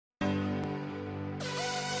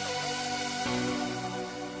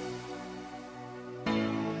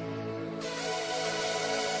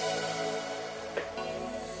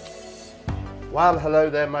Well, hello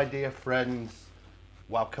there, my dear friends.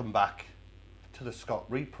 Welcome back to the Scott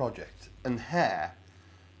Reed Project and Hare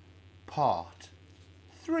Part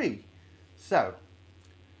 3. So,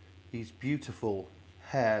 these beautiful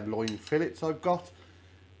hare loin fillets I've got,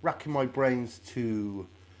 racking my brains to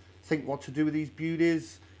think what to do with these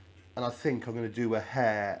beauties, and I think I'm going to do a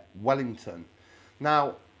hare Wellington.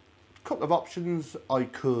 Now, a couple of options. I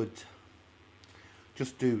could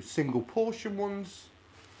just do single portion ones,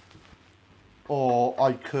 or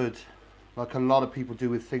I could, like a lot of people do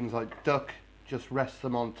with things like duck, just rest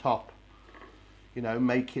them on top, you know,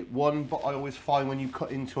 make it one. But I always find when you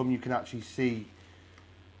cut into them, you can actually see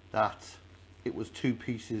that it was two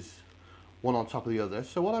pieces, one on top of the other.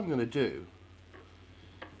 So what I'm going to do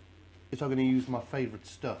is I'm going to use my favourite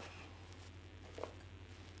stuff.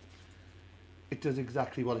 It does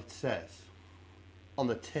exactly what it says on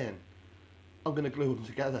the tin. I'm going to glue them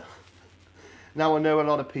together. Now, I know a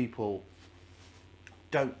lot of people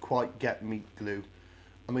don't quite get meat glue.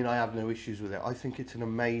 I mean, I have no issues with it. I think it's an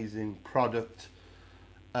amazing product.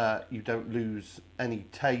 You don't lose any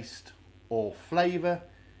taste or flavour.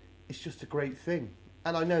 It's just a great thing.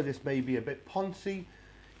 And I know this may be a bit poncy.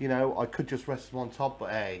 You know, I could just rest them on top, but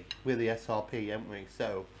hey, we're the SRP, aren't we?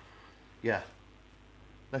 So, yeah,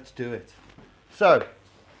 let's do it. So,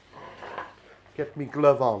 get me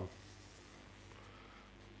glove on.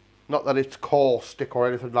 Not that it's caustic or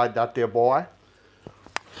anything like that, dear boy.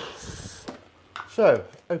 So,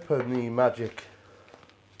 open the magic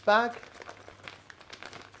bag.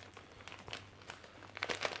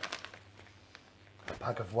 A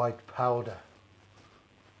bag of white powder.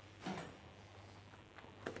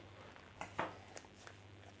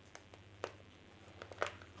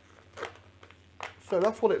 So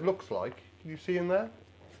that's what it looks like. Can you see in there?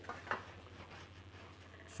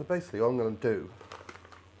 So basically all I'm going to do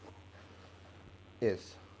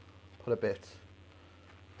is put a bit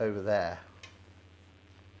over there.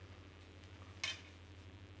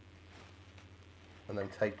 And then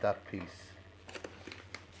take that piece,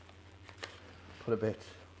 put a bit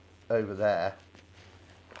over there,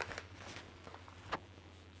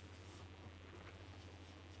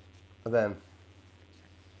 and then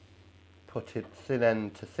put it thin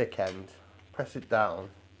end to thick end, press it down,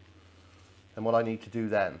 and what I need to do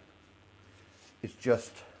then is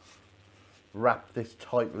just wrap this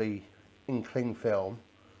tightly in cling film,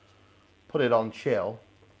 put it on chill,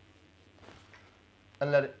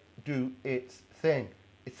 and let it do its thing.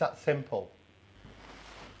 It's that simple.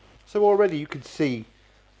 So already you can see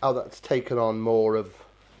how that's taken on more of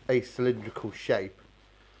a cylindrical shape.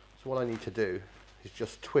 So what I need to do is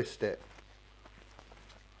just twist it,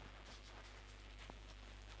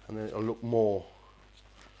 and then it'll look more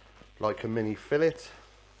like a mini fillet.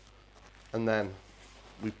 And then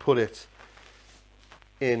we put it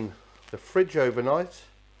in the fridge overnight,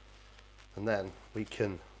 and then we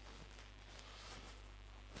can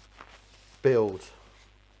build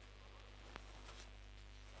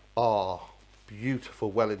our beautiful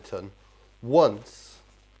Wellington once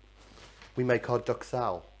we make our duck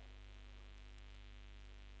sow.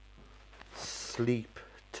 Sleep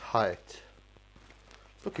tight.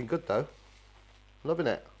 It's looking good though. Loving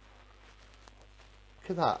it. Look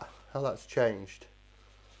at that, how that's changed.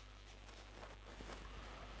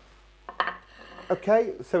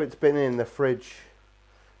 Okay, so it's been in the fridge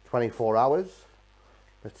 24 hours.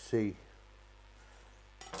 Let's see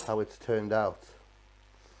how it's turned out.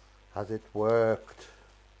 Has it worked?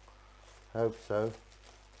 Hope so.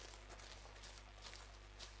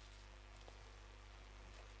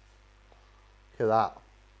 Look at that.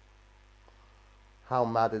 How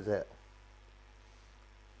mad is it?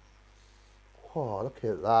 Oh, look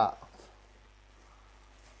at that.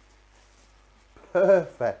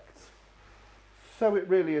 Perfect. So it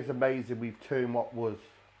really is amazing. We've turned what was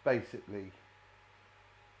basically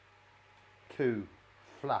two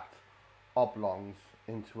flat oblongs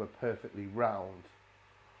into a perfectly round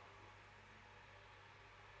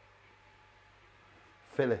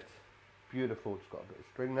fillet. Beautiful. It's got a bit of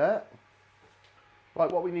string there.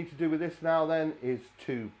 Right, what we need to do with this now then is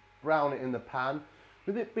to brown it in the pan.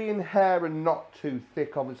 With it being hare and not too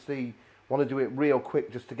thick, obviously want to do it real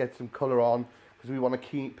quick just to get some colour on, because we want to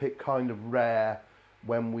keep it kind of rare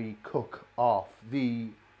when we cook off the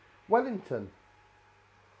Wellington.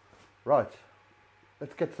 Right,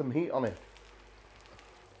 let's get some heat on it.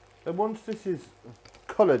 And once this is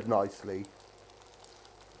coloured nicely,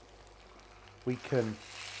 we can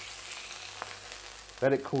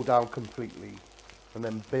let it cool down completely and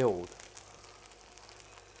then build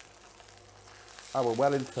our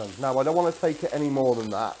Wellington. Now, I don't want to take it any more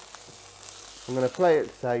than that. I'm going to play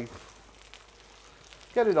it safe,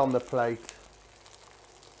 get it on the plate,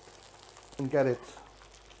 and get it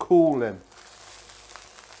cooling.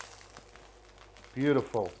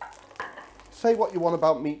 Beautiful. Say what you want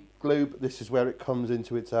about meat glue, but this is where it comes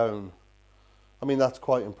into its own. I mean, that's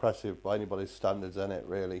quite impressive by anybody's standards, isn't it,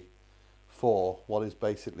 really? For what is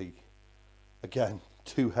basically, again,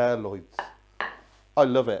 2 hairloids. I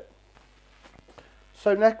love it.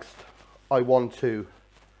 So next, I want to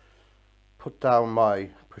put down my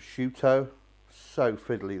prosciutto. So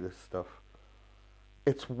fiddly, this stuff.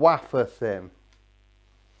 It's wafer thin.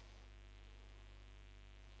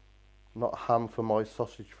 Not ham for my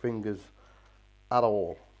sausage fingers at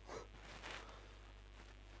all.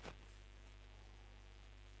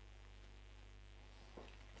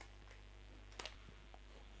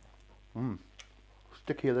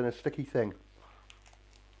 Stickier than a sticky thing.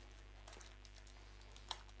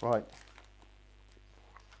 Right.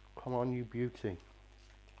 Come on, you beauty.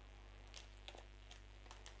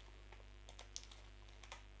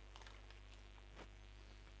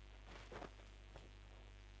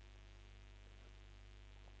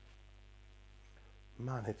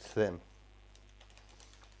 Man, it's thin.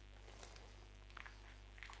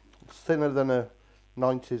 It's thinner than a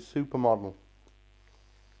 90s supermodel.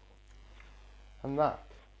 And that,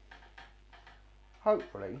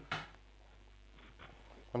 hopefully,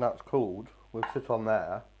 when that's cooled, will sit on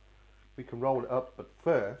there. We can roll it up, but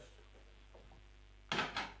first,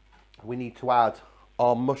 we need to add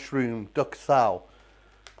our mushroom duck sal.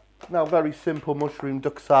 Now, very simple mushroom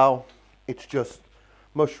duck sal. It's just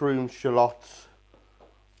mushrooms, shallots,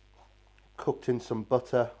 cooked in some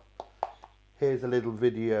butter. Here's a little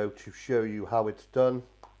video to show you how it's done.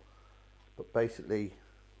 But basically,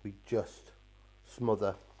 we just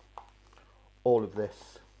smother all of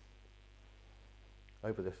this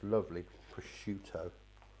over this lovely prosciutto.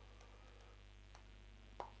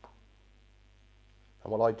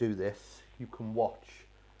 And while I do this, you can watch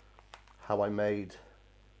how I made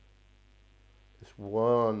this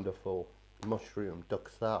wonderful mushroom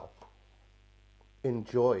duck sal.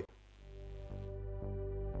 Enjoy.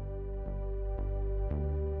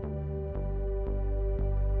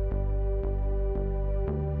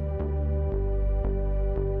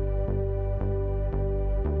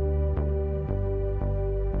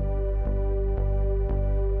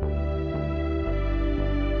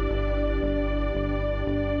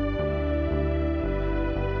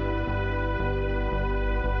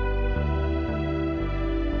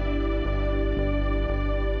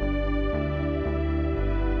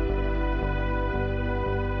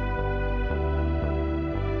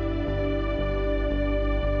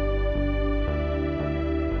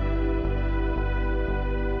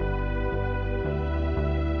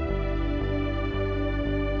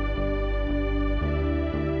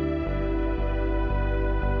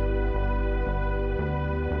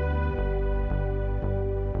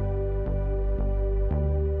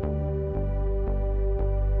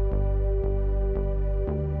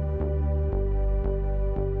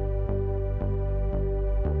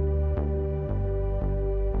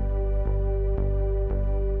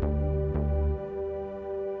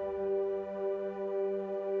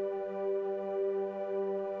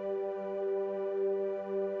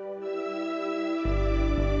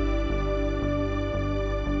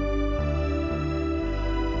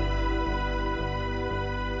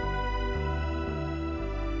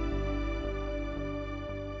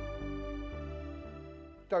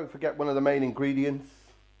 Don't forget one of the main ingredients.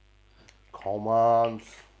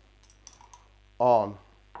 Commands on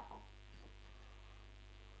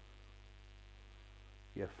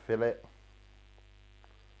your fillet.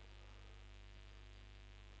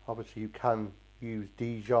 Obviously you can use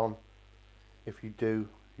Dijon. If you do,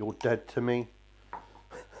 you're dead to me.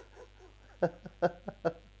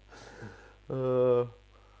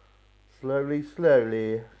 Slowly,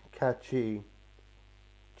 slowly, catchy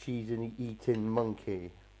cheese and eating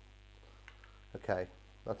monkey. Okay,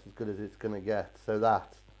 that's as good as it's gonna get. So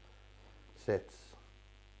that sits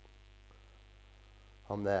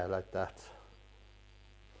on there like that.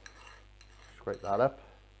 Scrape that up,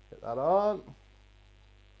 get that on.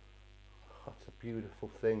 That's a beautiful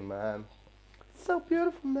thing, man. So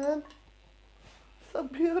beautiful, man. So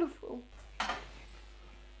beautiful.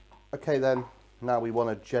 Okay then, now we want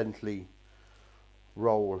to gently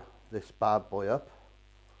roll this bad boy up.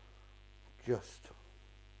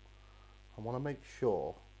 I want to make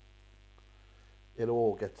sure it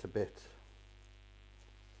all gets a bit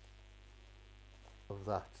of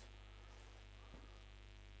that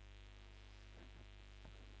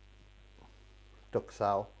duck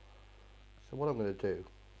sal. So what I'm going to do,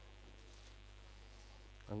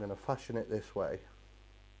 I'm going to fashion it this way,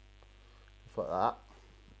 just like that.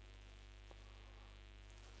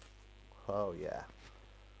 Oh yeah.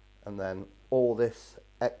 And then all this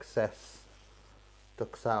excess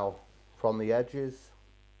duxelle from the edges,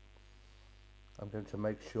 I'm going to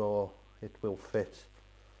make sure it will fit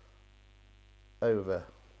over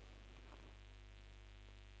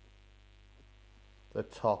the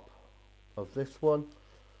top of this one.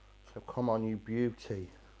 So come on, you beauty.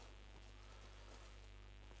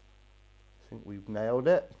 I think we've nailed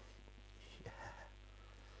it. Yeah.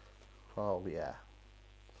 Oh yeah.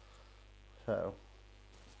 So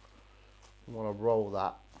you want to roll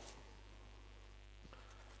that.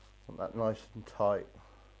 Want that nice and tight.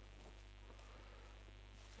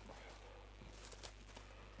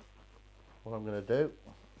 What I'm going to do,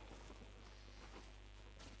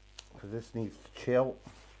 because this needs to chill,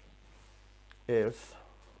 is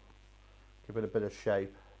give it a bit of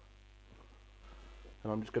shape.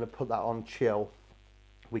 And I'm just going to put that on chill.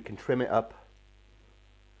 We can trim it up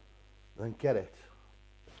and get it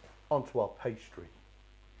onto our pastry.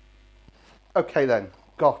 Okay then,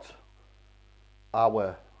 got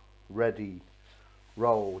our ready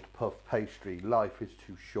rolled puff pastry. Life is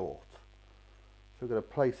too short. So we're going to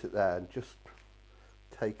place it there and just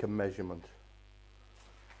take a measurement.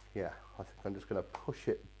 Yeah, I think I'm just going to push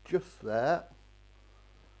it just there.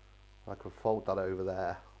 I can fold that over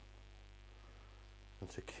there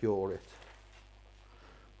and secure it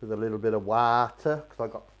with a little bit of water, because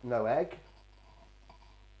I got no egg.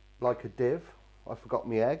 Like a div, I forgot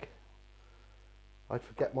my egg. I'd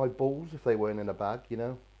forget my balls if they weren't in a bag, you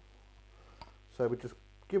know. So we just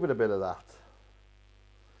give it a bit of that.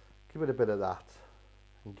 Give it a bit of that.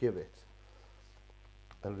 And give it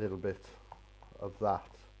a little bit of that.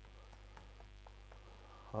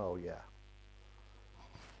 Oh yeah.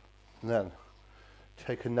 And then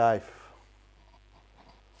take a knife.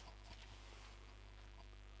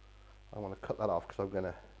 I want to cut that off because I'm going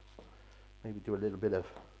to maybe do a little bit of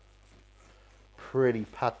pretty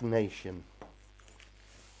patination.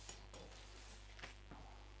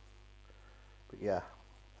 But yeah,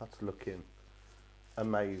 that's looking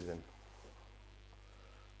amazing.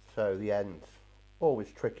 So the ends, always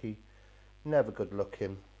tricky, never good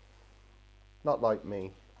looking. Not like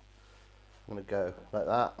me. I'm going to go like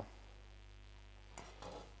that.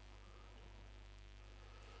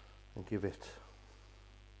 And give it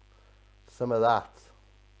some of that.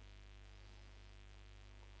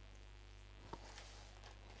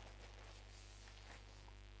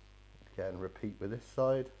 Again, repeat with this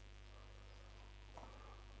side.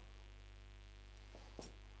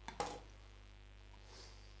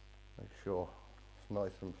 Make sure it's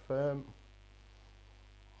nice and firm.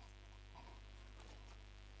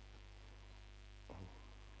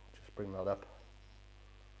 Just bring that up.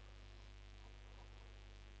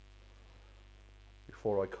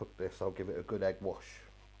 Before I cook this, I'll give it a good egg wash.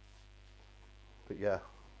 But yeah,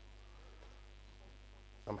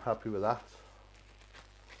 I'm happy with that.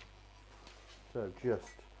 So just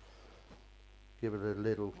give it a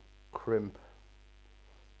little crimp,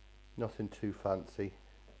 nothing too fancy.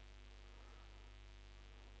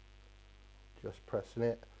 Just pressing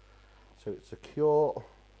it so it's secure.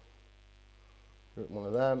 Give it one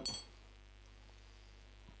of them.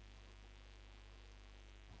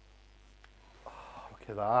 Look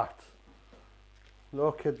at that.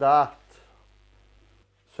 Look at that.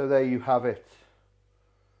 So there you have it.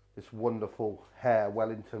 This wonderful Hare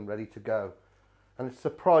Wellington ready to go. And it's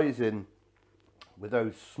surprising with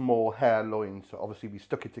those small Hare loins. So obviously we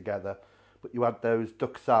stuck it together, but you add those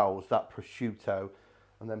duxelles, that prosciutto,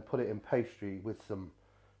 and then put it in pastry with some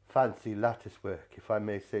fancy lattice work, if I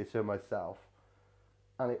may say so myself.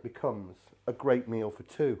 And it becomes a great meal for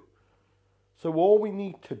two. So all we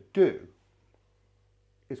need to do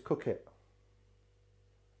is cook it.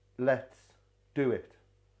 Let's do it.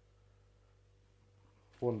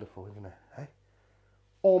 Wonderful, isn't it? Eh?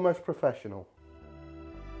 Almost professional.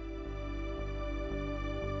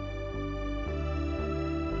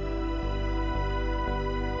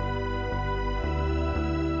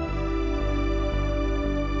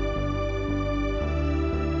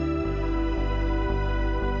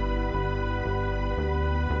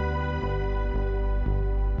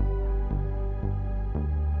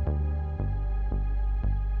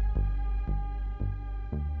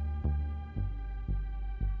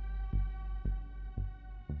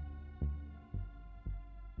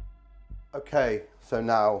 Okay, so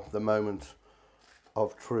now the moment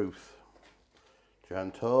of truth.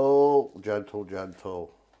 Gentle, gentle,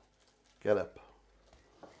 gentle. Get up.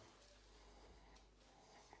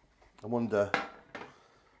 I wonder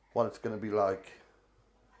what it's going to be like.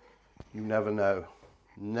 You never know.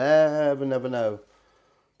 Never, never know.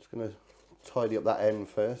 Just going to tidy up that end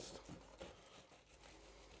first.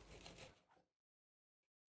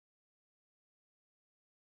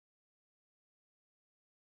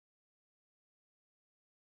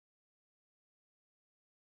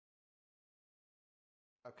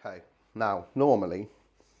 Okay, now normally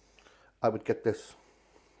I would get this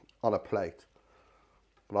on a plate,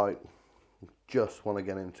 but I just want to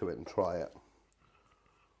get into it and try it.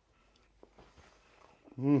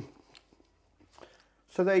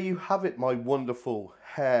 So there you have it, my wonderful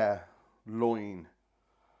Hare loin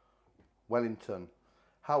Wellington.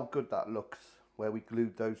 How good that looks, where we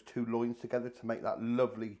glued those two loins together to make that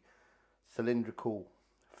lovely cylindrical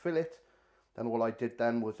fillet. Then all I did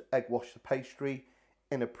then was egg wash the pastry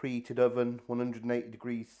in a preheated oven, 180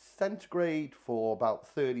 degrees centigrade for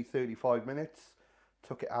about 30-35 minutes.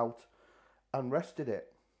 Took it out and rested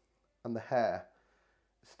it. And the hare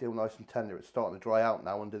is still nice and tender. It's starting to dry out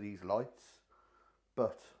now under these lights.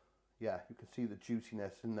 But yeah, you can see the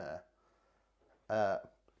juiciness in there.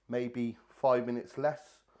 Maybe 5 minutes less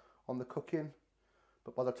on the cooking.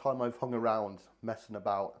 But by the time I've hung around messing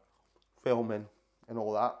about, filming and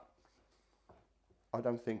all that, I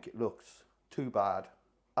don't think it looks too bad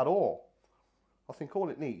at all. I think all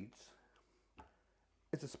it needs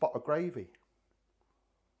is a spot of gravy.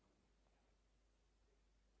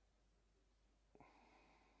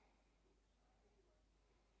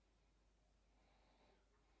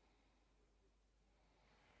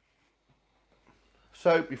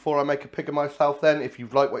 So before I make a pig of myself then, if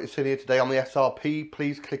you've liked what you've seen here today on the SRP,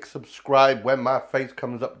 please click subscribe when my face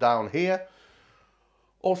comes up down here.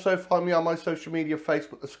 Also find me on my social media,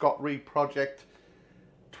 Facebook, The Scott Reed Project,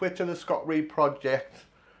 Twitter, The Scott Reed Project,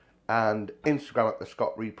 and Instagram at The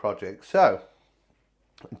Scott Reed Project. So,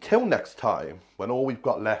 until next time, when all we've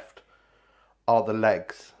got left are the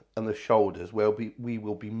legs and the shoulders, we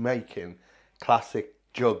will be making classic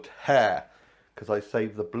jugged hare, because I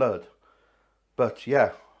saved the blood. But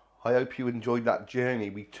yeah, I hope you enjoyed that journey.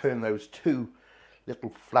 We turned those two little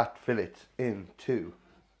flat fillets into,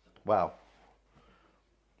 wow,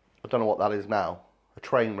 I don't know what that is now, a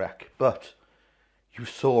train wreck, but you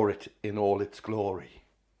saw it in all its glory.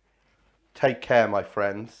 Take care, my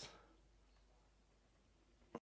friends.